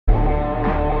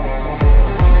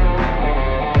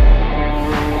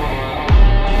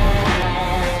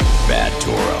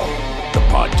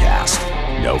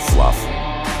fluff,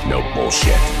 no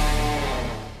bullshit.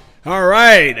 All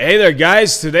right, hey there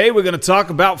guys. Today we're going to talk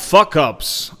about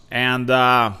fuck-ups. And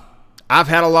I've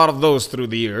had a lot of those through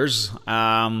the years.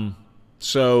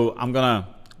 So I'm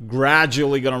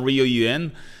gradually going to reel you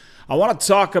in. I want to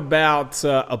talk about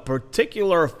a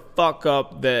particular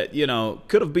fuck-up that, you know,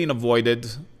 could have been avoided,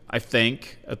 I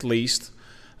think, at least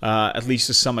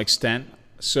to some extent.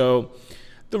 So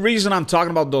the reason I'm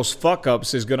talking about those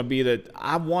fuck-ups is going to be that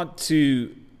I want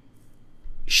to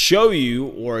show you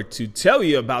or to tell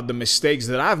you about the mistakes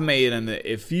that I've made, and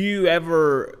if you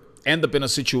ever end up in a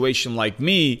situation like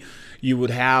me, you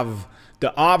would have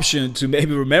the option to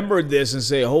maybe remember this and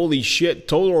say, holy shit,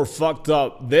 Toro fucked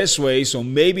up this way, so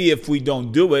maybe if we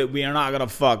don't do it, we are not going to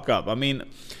fuck up. I mean,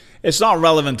 it's not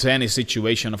relevant to any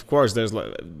situation. Of course, there's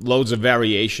loads of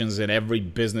variations in every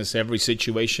business, every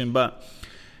situation, but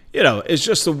you know, it's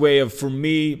just a way of, for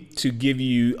me, to give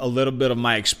you a little bit of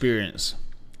my experience.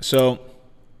 So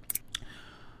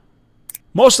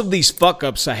most of these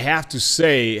fuck-ups, I have to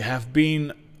say, have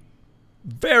been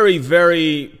very,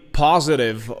 very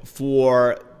positive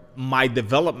for my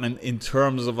development in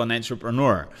terms of an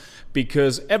entrepreneur,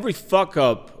 because every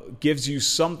fuck-up gives you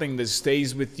something that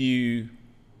stays with you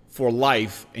for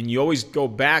life, and you always go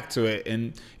back to it.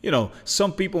 And you know,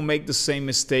 some people make the same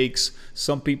mistakes,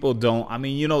 some people don't. I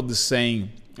mean, you know the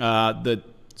saying that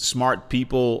smart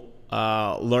people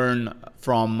learn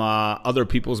from other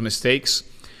people's mistakes.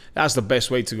 That's the best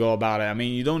way to go about it. I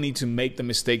mean, you don't need to make the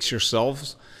mistakes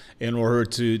yourselves in order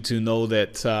to know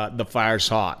that the fire's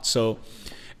hot. So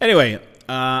anyway,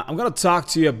 I'm going to talk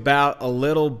to you about a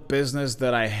little business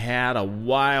that I had a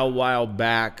while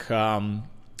back.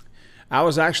 I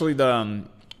was actually the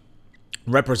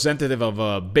representative of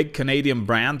a big Canadian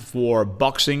brand for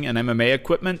boxing and MMA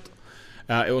equipment.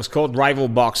 It was called Rival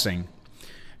Boxing.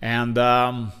 And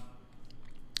I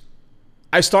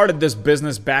started this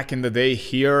business back in the day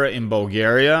here in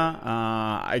Bulgaria.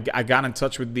 I got in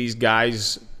touch with these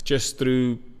guys just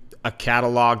through a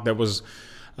catalog. There was,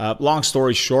 long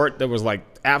story short, there was like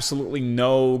absolutely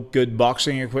no good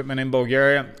boxing equipment in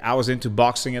Bulgaria. I was into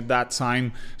boxing at that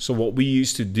time. So what we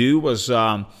used to do was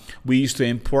we used to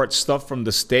import stuff from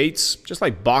the States, just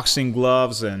like boxing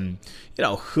gloves and, you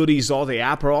know, hoodies, all the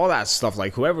apparel, all that stuff.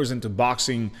 Like whoever's into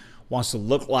boxing wants to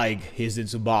look like he's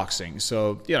into boxing.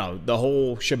 So, you know, the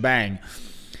whole shebang.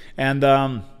 And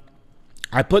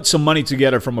I put some money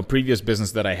together from a previous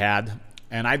business that I had,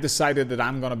 and I decided that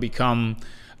I'm going to become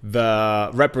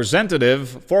the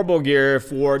representative for Bulgaria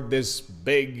for this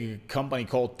big company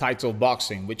called Title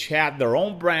Boxing, which had their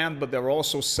own brand, but they were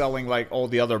also selling like all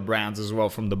the other brands as well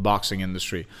from the boxing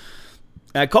industry.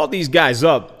 And I called these guys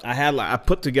up. I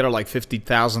put together like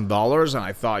 $50,000, and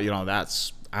I thought, you know,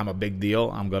 I'm a big deal.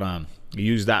 I'm gonna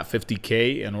use that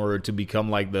 50K in order to become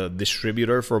like the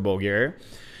distributor for Bulgaria.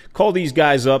 Call these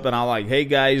guys up, and I'm like, hey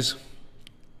guys,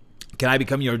 can I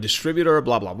become your distributor?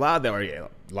 Blah blah blah. They were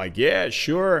like, yeah,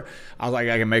 sure. I was like,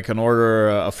 I can make an order,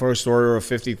 a first order of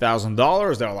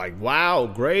 $50,000. They're like, wow,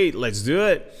 great, let's do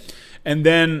it. And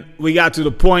then we got to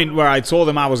the point where I told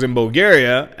them I was in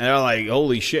Bulgaria, and they're like,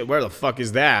 holy shit, where the fuck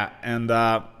is that? And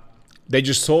they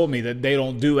just told me that they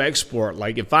don't do export.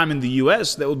 Like if I'm in the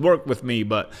US, they would work with me,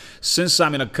 but since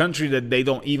I'm in a country that they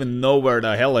don't even know where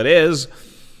the hell it is,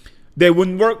 they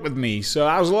wouldn't work with me. So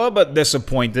I was a little bit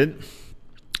disappointed.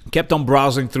 Kept on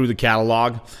browsing through the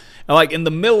catalog. And like in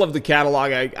the middle of the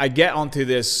catalog, I get onto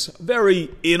this very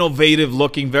innovative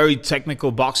looking, very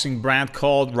technical boxing brand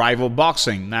called Rival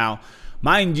Boxing. Now,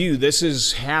 mind you, this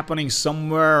is happening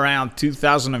somewhere around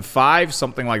 2005,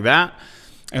 something like that.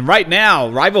 And right now,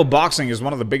 Rival Boxing is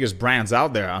one of the biggest brands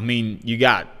out there. I mean, you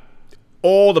got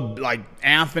all the, like,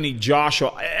 Anthony,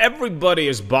 Joshua, everybody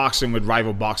is boxing with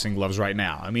Rival Boxing gloves right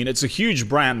now. I mean, it's a huge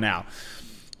brand now.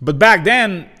 But back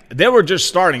then, they were just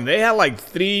starting. They had like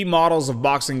 3 models of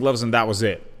boxing gloves, and that was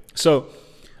it. So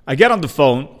I get on the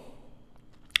phone,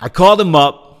 I call them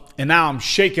up, and now I'm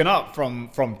shaken up from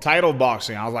Title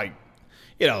Boxing. I was like,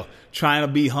 you know, trying to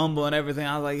be humble and everything.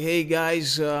 I was like, hey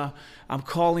guys, I'm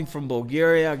calling from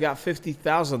Bulgaria. I got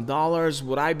 $50,000.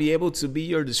 Would I be able to be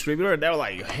your distributor? And they were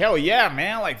like, hell yeah,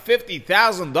 man, like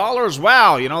 $50,000.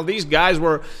 Wow. You know, these guys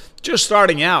were just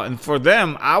starting out, and for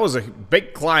them, I was a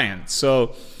big client.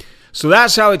 So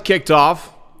that's how it kicked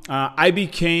off. I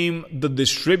became the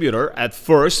distributor at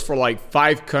first for like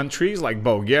 5 countries, like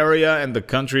Bulgaria and the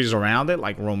countries around it,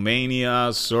 like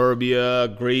Romania, Serbia,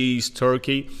 Greece,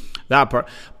 Turkey, that part.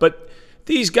 But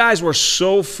these guys were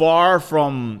so far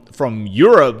from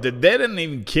Europe that they didn't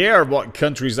even care what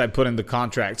countries I put in the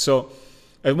contract. So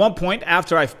at one point,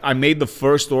 after I made the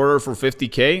first order for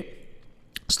 50K,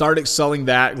 Started selling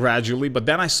that gradually, but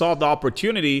then I saw the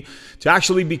opportunity to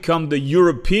actually become the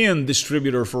European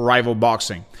distributor for Rival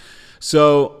Boxing.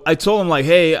 So I told him like,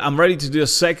 hey, I'm ready to do a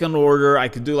second order. I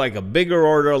could do like a bigger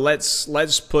order.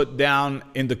 Let's put down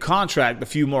in the contract a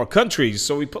few more countries.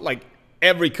 So we put like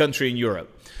every country in Europe.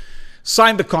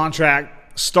 Signed the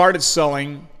contract, started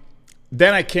selling.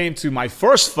 Then I came to my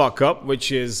first fuck up,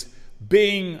 which is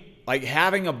being like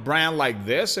having a brand like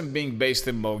this and being based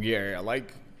in Bulgaria.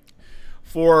 Like,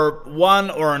 for one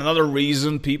or another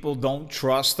reason, people don't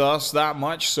trust us that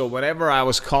much. So whenever I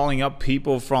was calling up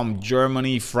people from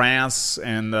Germany, France,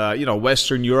 and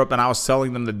Western Europe, and I was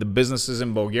telling them that the business is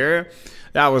in Bulgaria,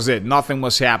 that was it. Nothing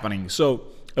was happening. So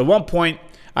at one point,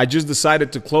 I just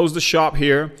decided to close the shop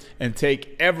here and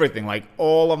take everything, like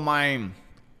all of my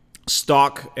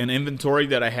stock and inventory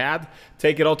that I had,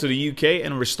 take it all to the UK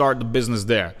and restart the business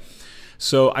there.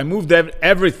 So I moved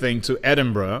everything to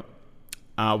Edinburgh,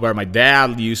 where my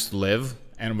dad used to live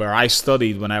and where I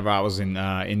studied whenever I was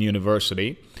in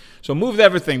university. So moved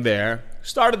everything there,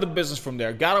 started the business from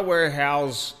there, got a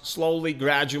warehouse, slowly,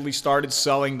 gradually started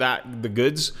selling the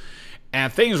goods.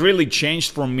 And things really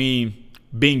changed for me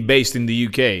being based in the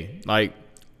UK. Like,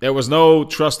 there was no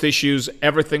trust issues.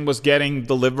 Everything was getting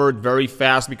delivered very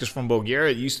fast, because from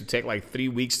Bulgaria, it used to take like 3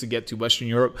 weeks to get to Western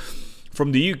Europe.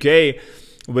 From the UK,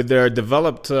 with their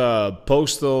developed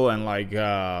postal and like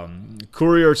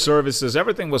courier services,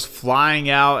 everything was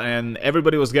flying out and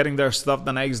everybody was getting their stuff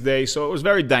the next day. So it was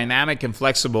very dynamic and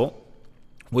flexible,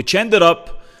 which ended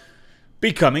up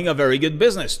becoming a very good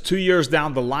business. 2 years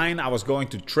down the line, I was going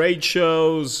to trade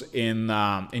shows in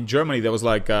Germany. There was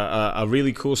like a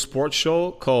really cool sports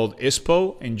show called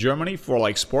ISPO in Germany for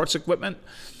like sports equipment.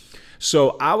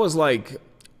 So I was like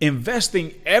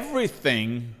investing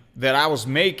everything that I was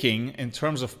making in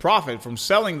terms of profit from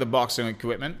selling the boxing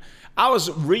equipment. I was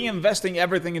reinvesting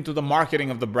everything into the marketing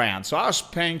of the brand. So I was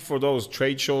paying for those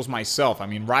trade shows myself. I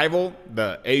mean, Rival,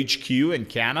 the HQ in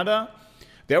Canada,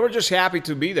 they were just happy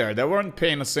to be there. They weren't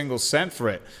paying a single cent for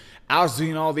it. I was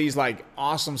doing all these like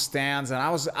awesome stands, and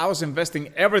I was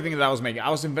investing everything that I was making.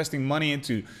 I was investing money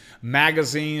into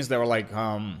magazines that were like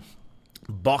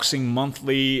Boxing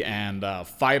Monthly and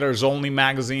Fighters Only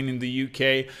magazine in the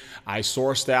UK. I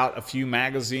sourced out a few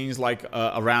magazines like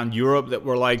around Europe that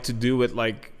were like to do with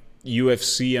like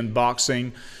UFC and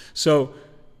boxing. So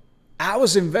I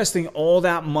was investing all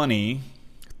that money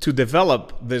to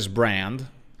develop this brand,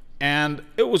 and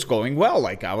it was going well.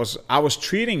 Like I was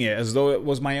treating it as though it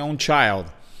was my own child.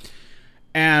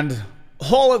 And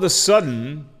all of a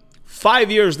sudden,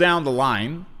 5 years down the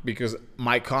line, because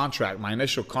my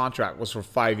initial contract was for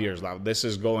 5 years. Now, this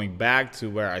is going back to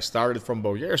where I started from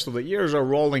Bulgaria, so the years are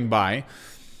rolling by.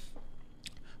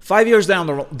 5 years down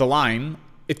the line,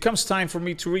 it comes time for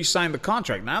me to re-sign the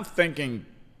contract. Now I'm thinking,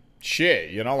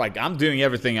 shit, like I'm doing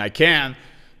everything I can.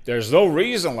 There's no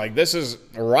reason, like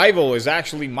Rival is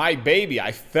actually my baby.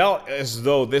 I felt as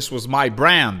though this was my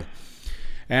brand.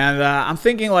 And I'm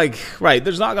thinking like, right,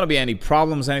 there's not going to be any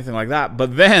problems, anything like that.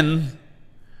 But then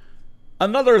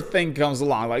another thing comes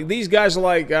along. Like these guys are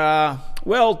like,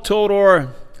 well,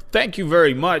 Todor, thank you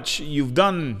very much. You've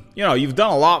done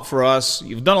a lot for us.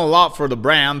 You've done a lot for the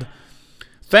brand.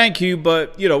 Thank you,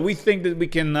 but we think that we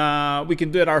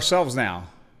can do it ourselves now.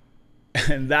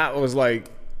 And that was like,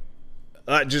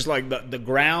 just like the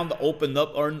ground opened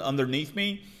up underneath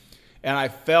me, and I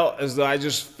felt as though I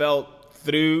just felt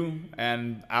through,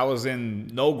 and I was in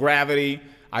no gravity.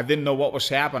 I didn't know what was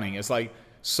happening. It's like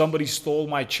somebody stole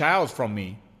my child from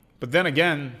me. But then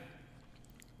again,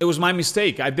 it was my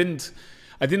mistake. I didn't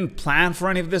plan for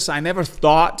any of this. I never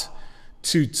thought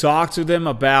to talk to them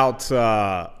about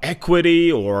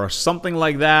equity or something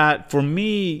like that. For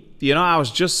me, I was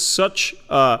just such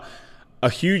a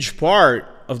huge part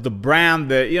of the brand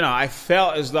that, I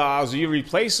felt as though I was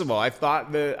irreplaceable. I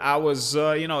thought that I was,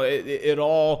 it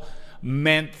all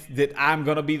meant that I'm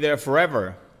going to be there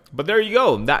forever. But there you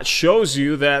go. That shows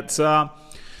you that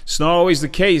it's not always the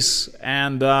case.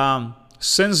 And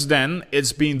since then,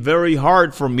 it's been very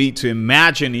hard for me to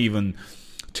imagine even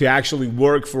to actually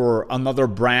work for another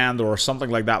brand or something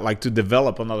like that, like to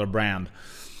develop another brand.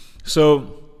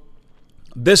 So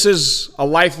this is a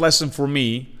life lesson for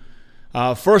me.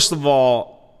 First of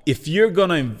all, if you're going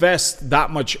to invest that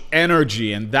much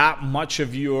energy and that much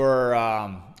of your,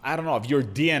 of your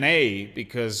DNA,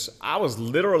 because I was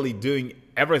literally doing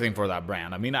everything for that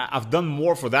brand. I mean, I've done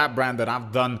more for that brand than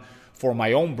I've done for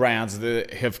my own brands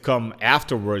that have come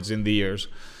afterwards in the years.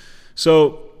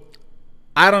 So,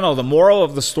 I don't know. The moral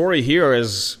of the story here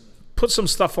is put some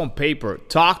stuff on paper.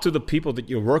 Talk to the people that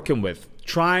you're working with.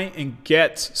 Try and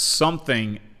get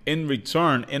something in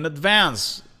return in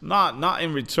advance. not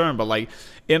in return, but like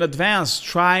in advance,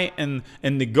 try and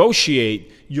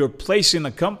negotiate your place in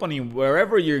a company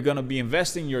wherever you're going to be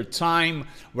investing your time,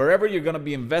 wherever you're going to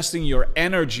be investing your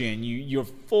energy and your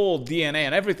full DNA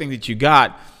and everything that you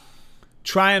got.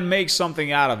 Try and make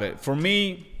something out of it. For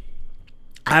me,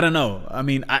 I don't know. I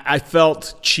mean, I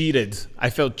felt cheated. I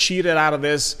felt cheated out of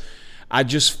this. I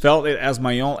just felt it as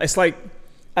my own. It's like,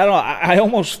 I don't know. I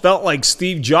almost felt like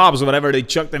Steve Jobs whenever they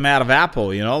chucked him out of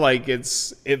Apple. You know, like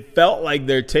it felt like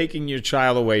they're taking your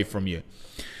child away from you.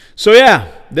 So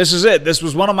yeah, this is it. This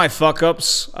was one of my fuck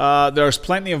ups. There's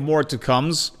plenty of more to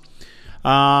comes.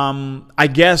 I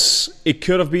guess it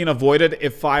could have been avoided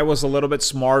if I was a little bit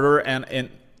smarter and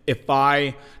if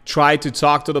I tried to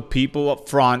talk to the people up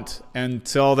front and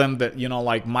tell them that, you know,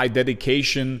 like my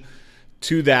dedication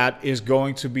to that is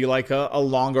going to be like a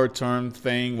longer term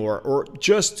thing, or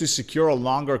just to secure a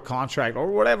longer contract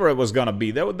or whatever it was going to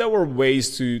be. There were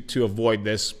ways to avoid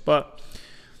this. But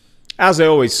as I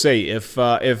always say, if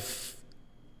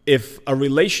a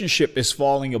relationship is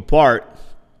falling apart,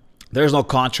 there's no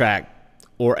contract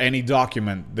or any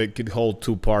document that could hold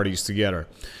two parties together.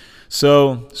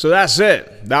 So that's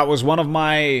it. That was one of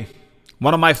my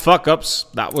fuck ups.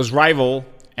 That was Rival,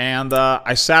 and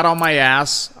I sat on my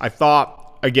ass. I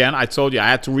thought, again, I told you I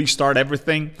had to restart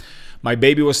everything. My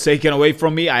baby was taken away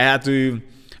from me. I had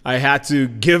to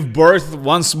give birth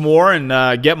once more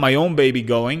and get my own baby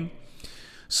going.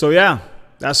 So yeah,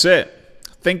 that's it.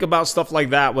 Think about stuff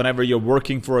like that whenever you're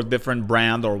working for a different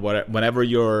brand or whenever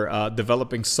you're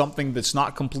developing something that's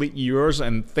not completely yours,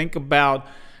 and think about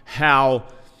how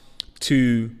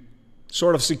to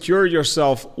sort of secure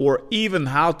yourself, or even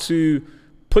how to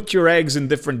put your eggs in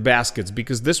different baskets,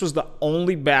 because this was the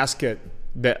only basket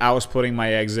that I was putting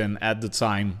my eggs in at the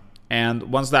time. And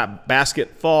once that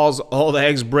basket falls, all the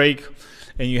eggs break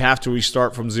and you have to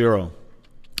restart from zero.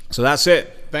 So that's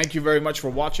it. Thank you very much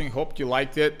for watching. Hope you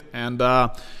liked it, and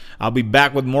I'll be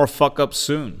back with more fuck ups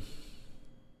soon.